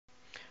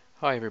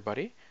Hi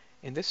everybody.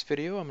 In this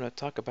video I'm going to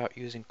talk about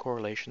using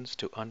correlations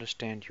to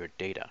understand your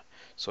data.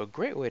 So a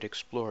great way to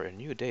explore a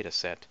new data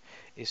set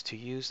is to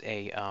use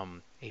a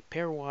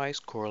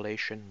pairwise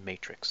correlation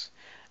matrix.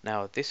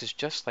 Now this is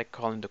just like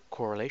calling the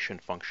correlation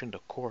function, the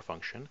core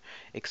function,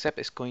 except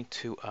it's going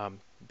to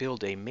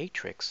build a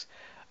matrix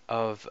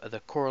of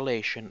the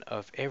correlation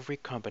of every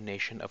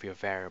combination of your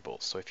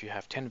variables. So if you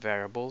have 10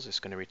 variables, it's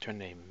going to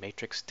return a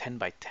matrix 10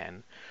 by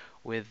 10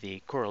 with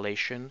the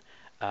correlation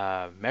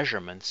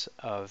measurements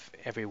of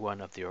every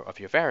one of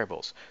your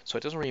variables. So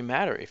it doesn't really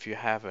matter if you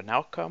have an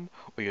outcome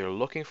or you're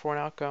looking for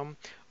an outcome,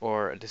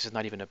 or this is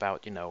not even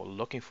about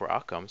looking for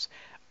outcomes.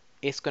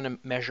 It's going to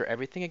measure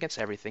everything against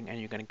everything, and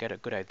you're going to get a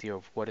good idea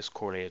of what is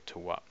correlated to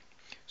what.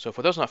 So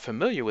for those not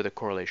familiar with a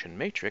correlation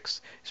matrix,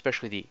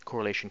 especially the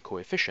correlation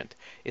coefficient,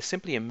 it's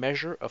simply a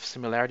measure of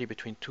similarity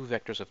between two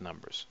vectors of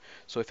numbers.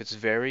 So if it's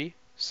very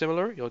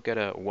similar, you'll get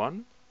a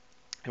 1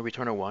 and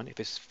return a 1. If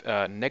it's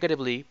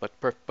negatively but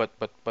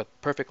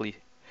perfectly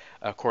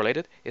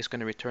correlated, it's going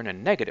to return a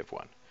negative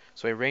 1.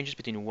 So it ranges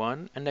between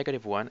 1 and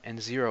negative 1,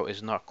 and 0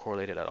 is not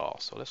correlated at all.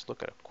 So let's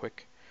look at a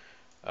quick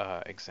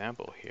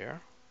example here.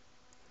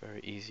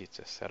 Very easy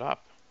to set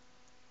up.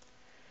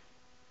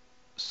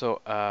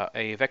 So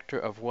a vector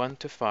of 1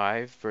 to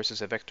 5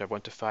 versus a vector of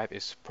 1 to 5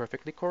 is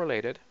perfectly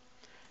correlated.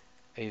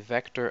 A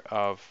vector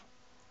of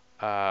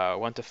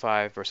 1 to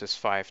 5 versus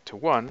 5 to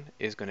 1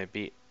 is going to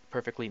be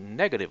perfectly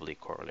negatively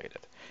correlated.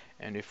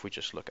 And if we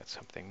just look at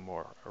something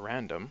more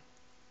random,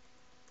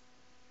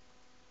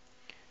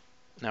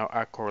 now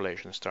our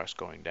correlation starts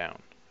going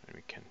down. And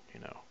we can,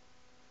 if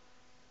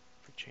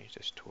we change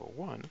this to a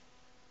 1,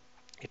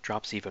 it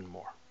drops even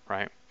more,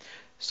 right?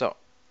 So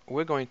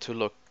we're going to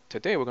look,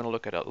 today we're going to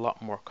look at a lot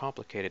more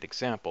complicated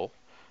example,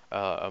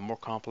 a more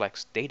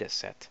complex data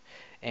set.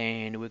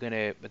 And we're going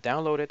to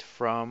download it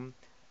from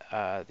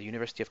the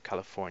University of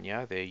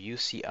California, the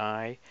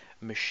UCI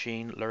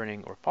Machine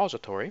Learning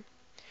Repository,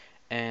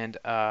 and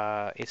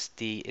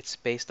it's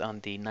based on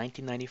the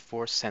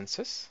 1994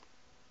 census.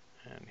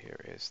 And here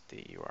is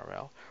the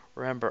URL.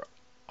 Remember,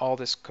 all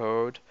this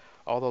code,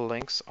 all the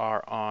links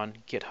are on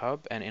GitHub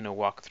and in a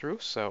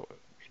walkthrough, so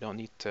you don't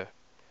need to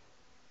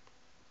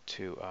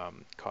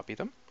copy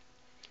them.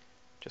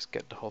 Just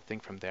get the whole thing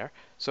from there.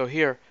 So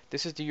here,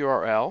 this is the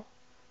URL.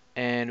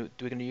 And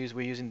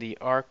we're using the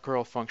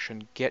rcurl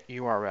function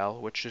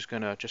getURL, which is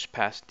going to just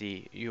pass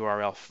the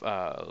URL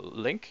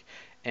link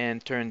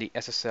and turn the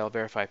SSL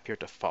verify peer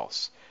to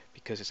false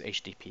because it's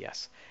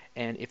HTTPS.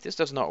 And if this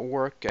does not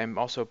work,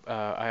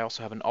 I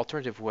also have an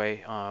alternative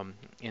way on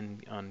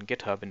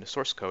GitHub in the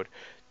source code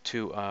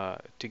to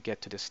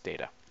get to this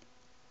data.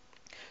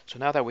 So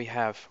now that we've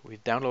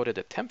downloaded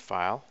the temp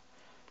file,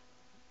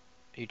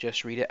 you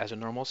just read it as a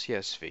normal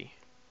CSV.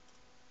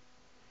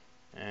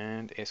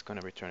 And it's going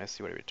to return. Let's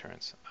see what it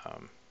returns.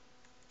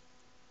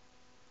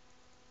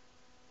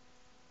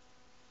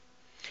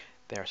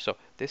 There. So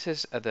this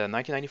is the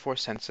 1994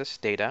 census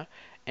data,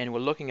 and we're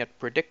looking at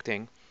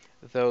predicting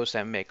those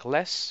that make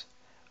less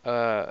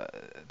than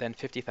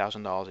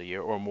 $50,000 a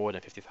year or more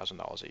than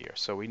 $50,000 a year.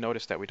 So we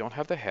notice that we don't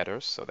have the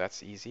headers, so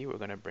that's easy. We're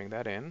going to bring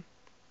that in.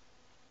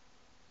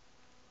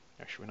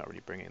 Actually, we're not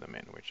really bringing them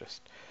in. We're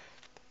just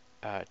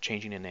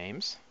changing the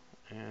names,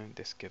 and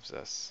this gives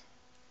us.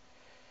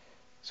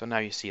 So now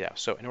you see that.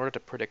 So in order to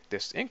predict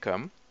this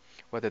income,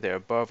 whether they're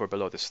above or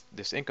below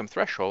this income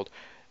threshold,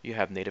 you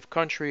have native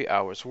country,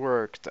 hours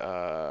worked,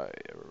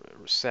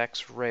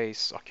 sex,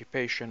 race,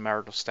 occupation,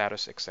 marital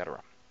status,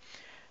 etc.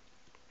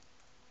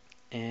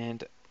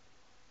 And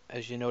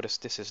as you notice,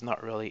 this is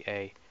not really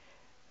a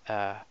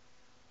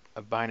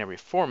binary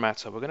format,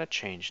 so we're going to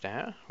change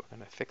that. We're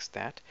going to fix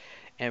that.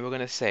 And we're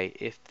going to say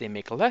if they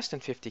make less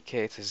than 50K,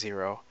 it's a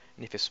 0.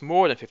 And if it's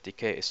more than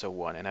 50K, it's a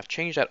 1. And I've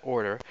changed that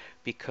order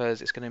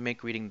because it's going to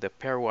make reading the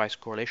pairwise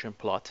correlation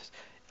plot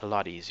a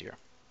lot easier.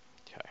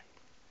 Okay.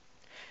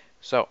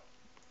 So,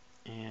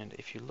 and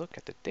if you look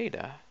at the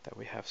data that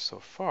we have so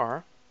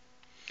far,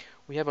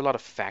 we have a lot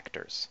of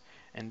factors.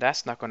 And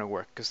that's not going to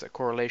work because the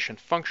correlation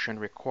function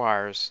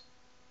requires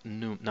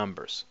new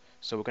numbers.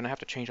 So we're going to have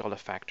to change all the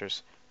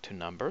factors to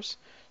numbers.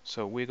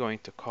 So we're going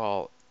to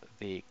call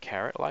the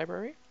caret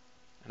library.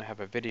 And I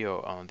have a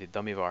video on the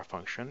dummyvar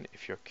function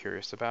if you're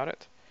curious about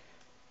it.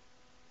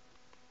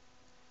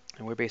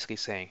 And we're basically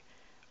saying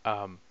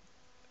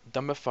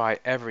dumbify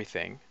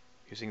everything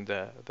using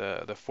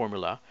the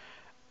formula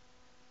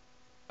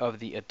of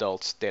the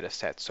adults data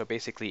set. So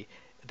basically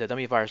the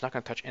dummyvar is not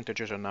going to touch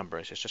integers or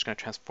numbers. It's just going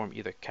to transform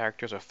either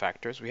characters or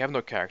factors. We have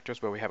no characters,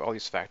 but we have all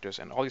these factors,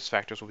 and all these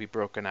factors will be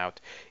broken out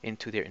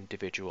into their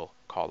individual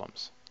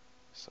columns.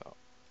 So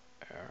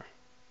there.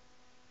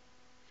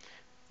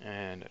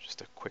 And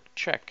just a quick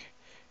check.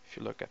 If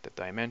you look at the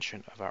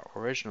dimension of our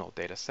original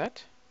data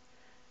set,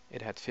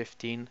 it had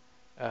 15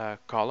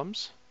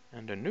 columns,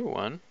 and the new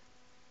one,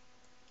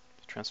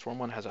 the transform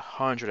one, has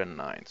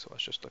 109. So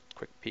let's just look a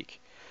quick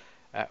peek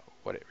at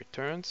what it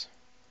returns.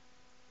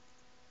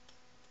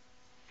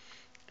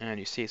 And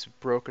you see it's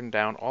broken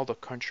down all the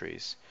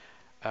countries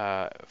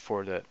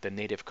for the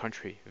native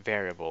country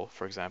variable,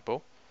 for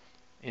example.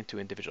 into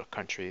individual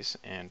countries.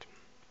 And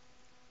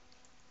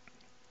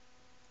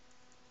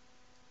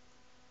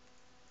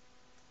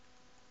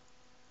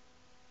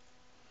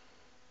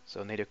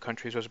so native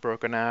countries was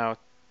broken out,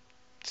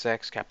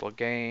 sex, capital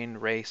gain,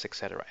 race,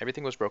 etc.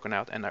 Everything was broken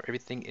out, and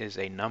everything is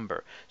a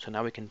number. So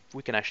now we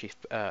can actually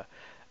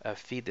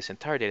feed this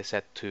entire data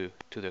set to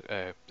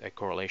the a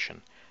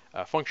correlation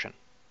function.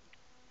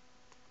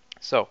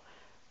 So,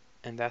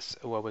 and that's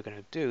what we're going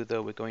to do.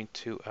 Though we're going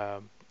to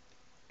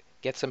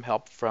get some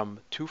help from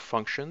two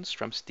functions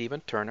from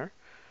Stephen Turner,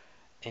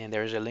 and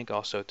there's a link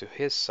also to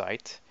his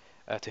site,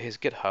 to his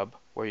GitHub,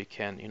 where you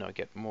can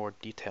get more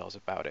details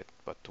about it.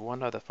 But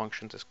one of the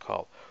functions is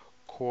called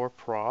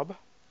coreprob,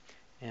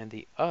 and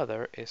the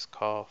other is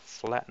called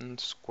flattened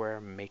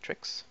square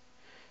matrix.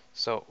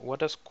 So what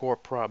does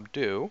coreprob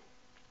do?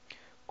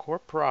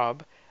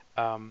 Coreprob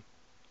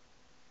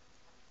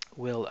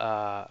will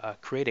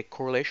create a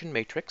correlation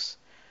matrix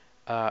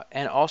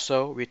and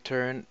also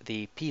return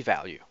the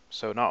p-value.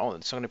 So not only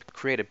it's going to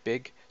create a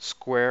big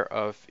square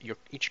of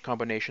each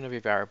combination of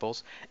your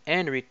variables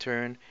and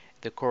return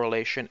the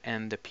correlation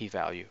and the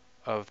p-value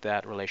of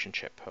that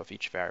relationship of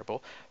each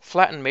variable.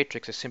 Flattened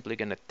matrix is simply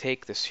going to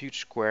take this huge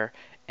square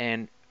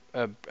and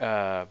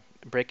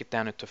break it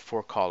down into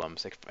 4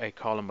 columns, a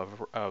column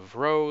of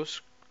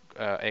rows,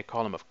 a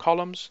column of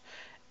columns,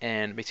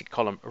 and basically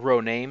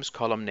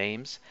column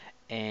names,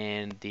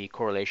 and the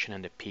correlation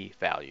and the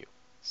p-value.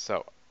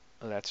 So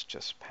let's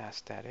just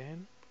pass that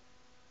in.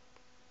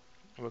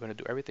 We're going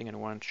to do everything in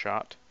one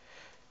shot.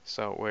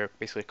 So we're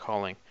basically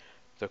calling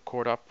the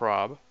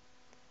core.prob.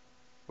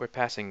 We're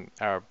passing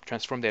our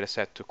transform data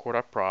set to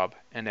core.prob,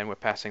 and then we're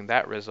passing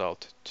that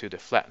result to the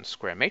flattened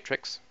square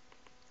matrix.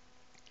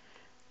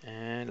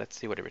 And let's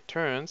see what it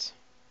returns.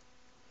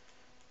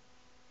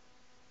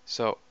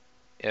 So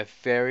a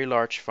very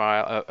large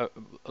file,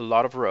 a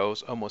lot of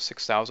rows, almost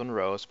 6,000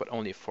 rows, but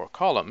only 4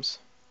 columns.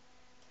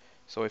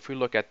 So if we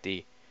look at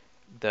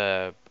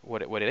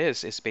what it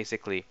is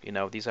basically,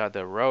 these are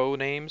the row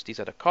names, these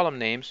are the column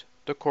names,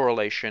 the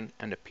correlation,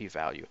 and the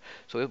p-value.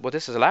 So what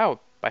this is allowed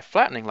by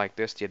flattening like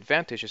this, the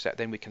advantage is that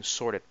then we can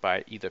sort it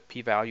by either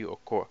p-value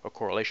or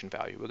correlation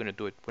value. We're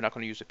not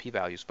going to use the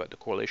p-values, but the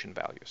correlation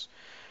values.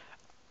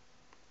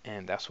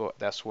 And that's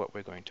what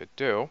we're going to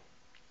do.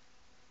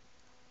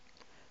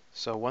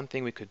 So one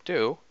thing we could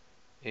do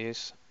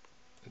is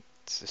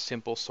it's a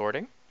simple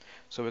sorting.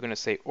 So we're going to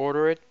say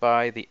order it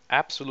by the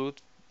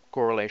absolute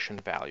correlation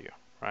value,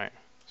 right?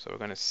 So we're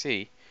going to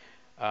see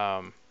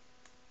the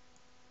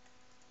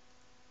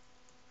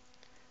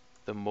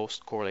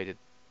most correlated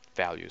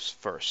values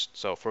first.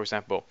 So for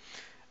example,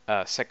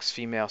 sex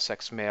female,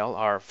 sex male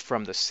are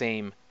from the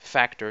same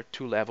factor,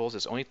 2 levels.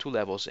 There's only 2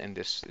 levels in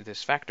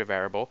this factor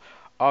variable.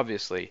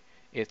 Obviously,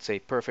 it's a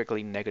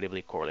perfectly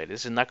negatively correlated.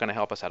 This is not going to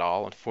help us at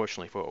all,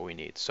 unfortunately, for what we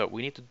need. So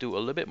we need to do a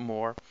little bit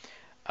more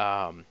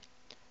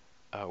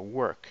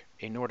work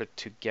in order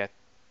to get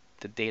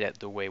the data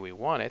the way we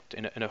want it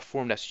in a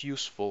form that's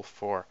useful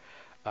for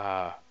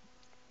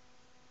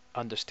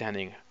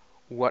understanding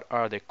what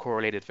are the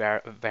correlated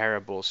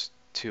variables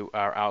to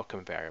our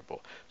outcome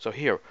variable. So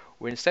here,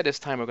 instead this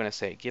time we're going to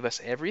say give us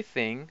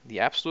everything, the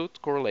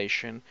absolute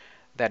correlation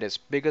that is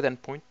bigger than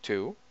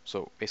 0.2,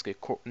 so basically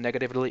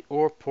negatively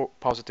or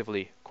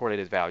positively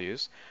correlated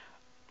values,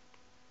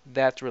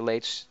 that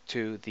relates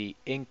to the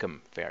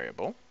income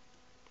variable.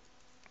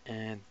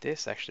 And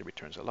this actually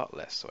returns a lot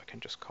less, so I can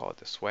just call it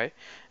this way.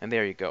 And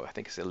there you go. I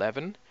think it's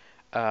 11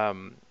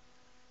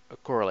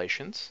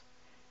 correlations.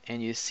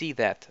 And you see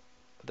that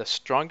the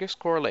strongest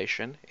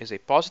correlation is a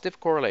positive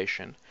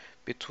correlation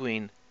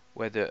between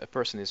whether a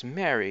person is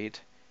married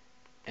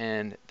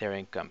and their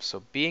income.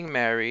 So being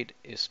married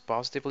is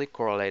positively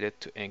correlated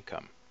to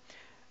income.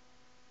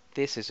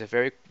 This is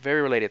very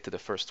related to the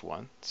first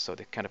one, so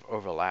they kind of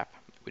overlap.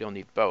 We don't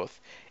need both.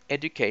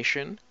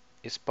 Education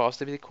is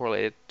positively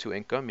correlated to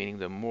income, meaning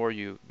the more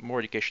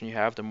education you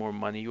have, the more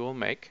money you will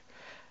make.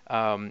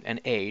 And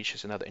age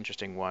is another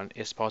interesting one,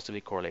 is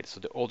positively correlated.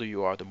 So the older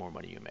you are, the more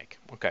money you make.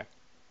 Okay.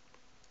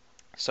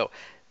 So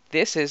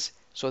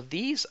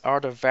these are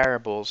the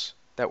variables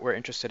that we're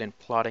interested in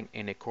plotting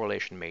in a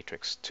correlation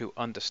matrix to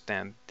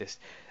understand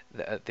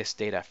this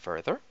data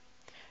further.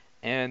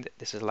 And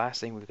this is the last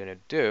thing we're going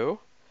to do.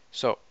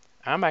 So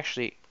I'm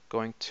actually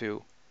going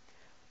to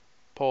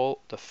pull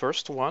the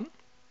first one,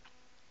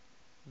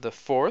 the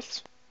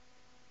fourth,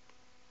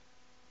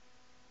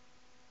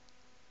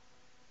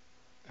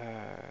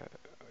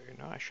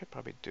 I should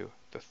probably do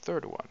the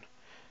third one.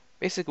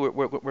 Basically,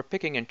 we're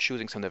picking and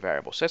choosing some of the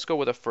variables. So let's go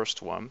with the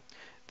first one,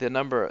 the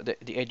number,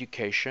 the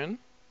education.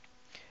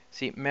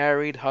 See,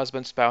 married,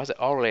 husband, spouse,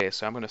 all related,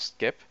 so I'm going to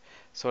skip.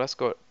 So let's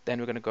go, then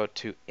we're going to go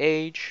to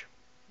age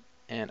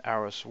and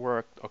hours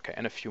worked, okay,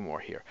 and a few more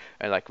here.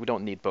 And we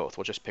don't need both,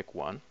 we'll just pick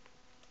one.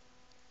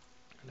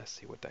 Let's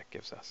see what that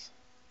gives us.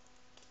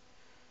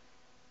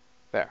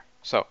 There.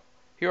 So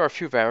here are a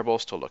few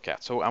variables to look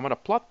at. So I'm going to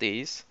plot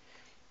these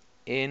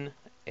in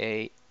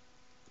a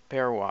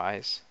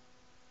pairwise,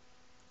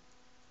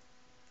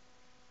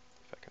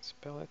 if I can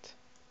spell it,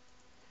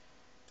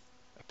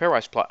 a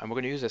pairwise plot, and we're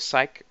going to use a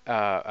psych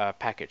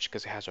package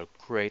because it has a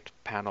great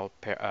panel-wise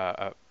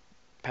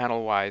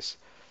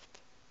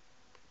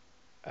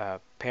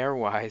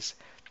pairwise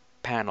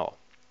panel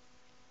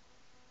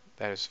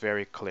that is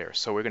very clear.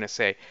 So we're going to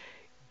say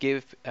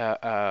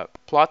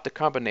plot the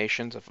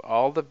combinations of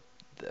all the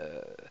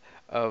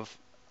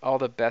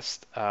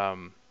best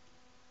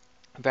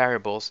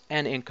variables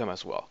and income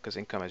as well, because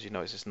income, as you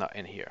know, is just not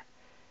in here,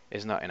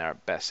 is not in our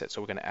best set.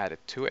 So we're going to add it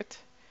to it,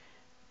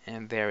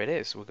 and there it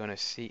is. We're going to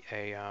see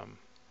a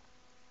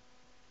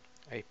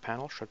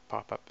panel should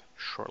pop up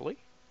shortly,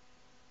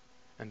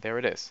 and there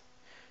it is.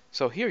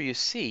 So here you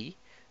see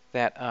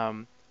that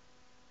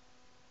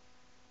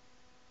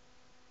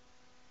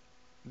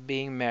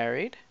being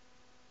married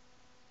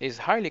is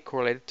highly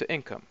correlated to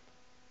income.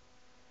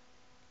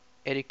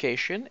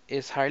 Education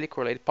is highly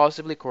correlated,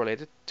 positively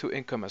correlated to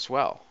income as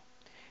well.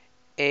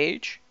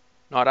 Age,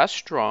 not as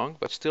strong,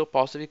 but still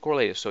positively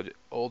correlated. So the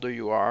older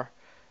you are,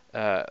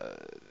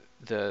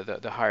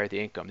 the higher the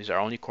income. These are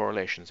only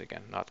correlations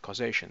again, not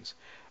causations.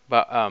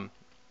 But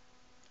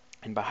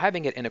and by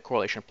having it in a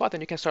correlation plot,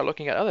 then you can start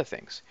looking at other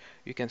things.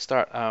 You can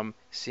start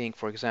seeing,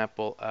 for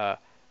example,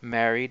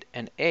 married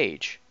and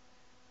age.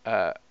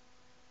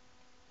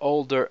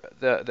 Older,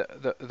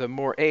 the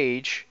more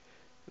age,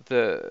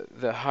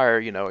 the higher,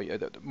 you know,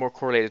 the more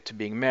correlated to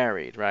being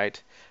married,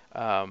 right?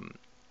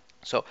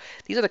 So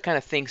these are the kind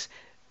of things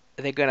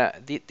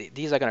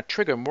these are gonna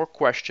trigger more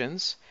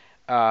questions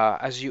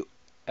as you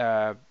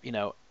you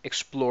know,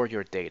 explore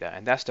your data,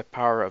 and that's the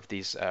power of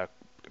these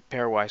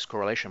pairwise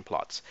correlation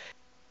plots.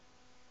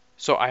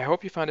 So I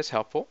hope you found this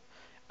helpful.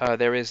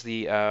 There is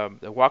the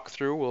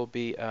walkthrough will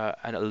be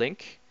a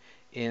link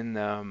in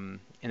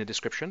the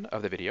description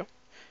of the video,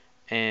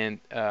 and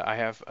I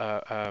have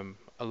a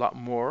lot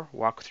more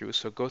walkthroughs.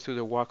 So go through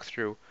the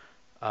walkthrough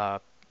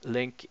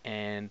link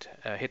and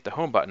hit the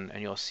home button,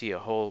 and you'll see a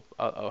whole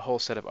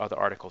set of other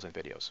articles and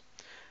videos.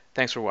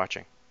 Thanks for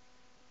watching.